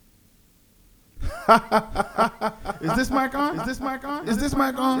Is this mic on? Is this mic on? Is this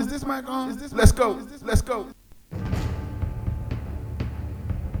mic on? Is this mic on? Let's go. Let's go.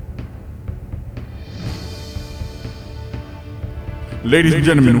 Ladies and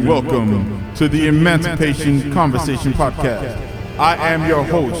gentlemen, welcome to the Emancipation Conversation Podcast. I am your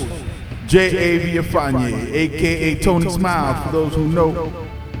host, J.A Villafañe, a.k.a. Tony Smiles, for those who know.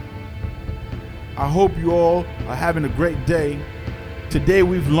 I hope you all are having a great day. Today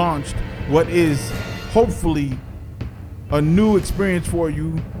we've launched what is hopefully a new experience for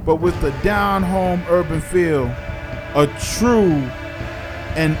you, but with the down-home urban feel, a true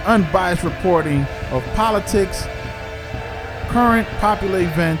and unbiased reporting of politics, current popular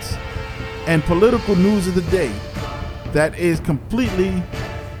events, and political news of the day that is completely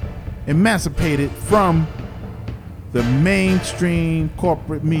emancipated from the mainstream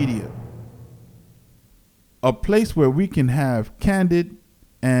corporate media. A place where we can have candid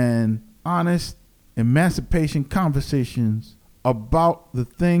and honest emancipation conversations about the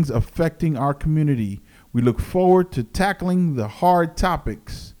things affecting our community. We look forward to tackling the hard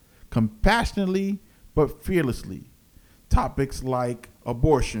topics compassionately but fearlessly. Topics like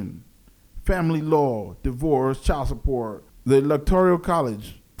abortion, family law, divorce, child support, the Electoral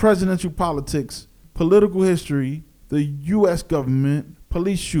College, presidential politics, political history, the U.S. government,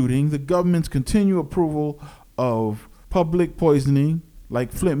 police shooting, the government's continued approval of public poisoning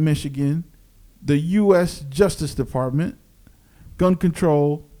like Flint, Michigan, the U.S. Justice Department, gun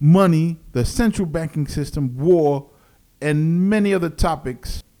control, money, the central banking system, war, and many other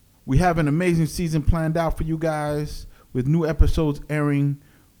topics. We have an amazing season planned out for you guys, with new episodes airing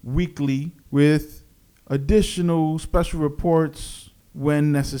weekly with additional special reports when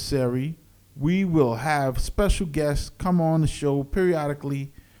necessary. We will have special guests come on the show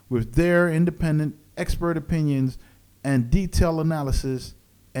periodically with their independent expert opinions and detailed analysis,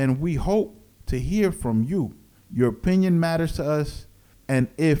 and we hope to hear from you. Your opinion matters to us, and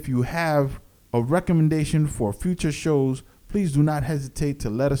if you have a recommendation for future shows, please do not hesitate to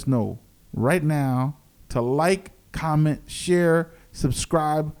let us know right now, to like, comment, share,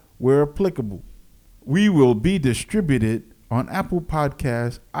 subscribe where applicable. We will be distributed on Apple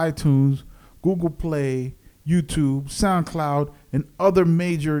Podcasts, iTunes, Google Play, YouTube, SoundCloud, and other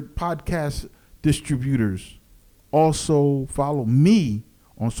major podcast distributors. Also, follow me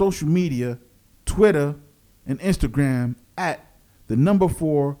on social media, Twitter, and Instagram at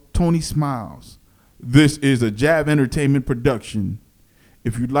 @4 Tony Smiles. This is a Jab Entertainment production.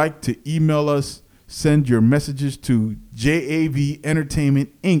 If you'd like to email us, send your messages to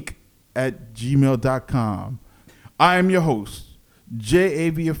javentertainmentinc@gmail.com. I am your host,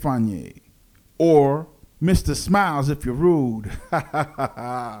 J.A Villafañe, or Mr. Smiles if you're rude.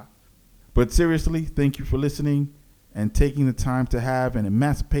 But seriously, thank you for listening and taking the time to have an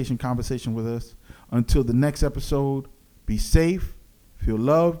emancipation conversation with us. Until the next episode, be safe, feel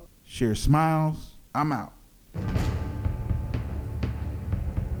loved, share smiles. I'm out.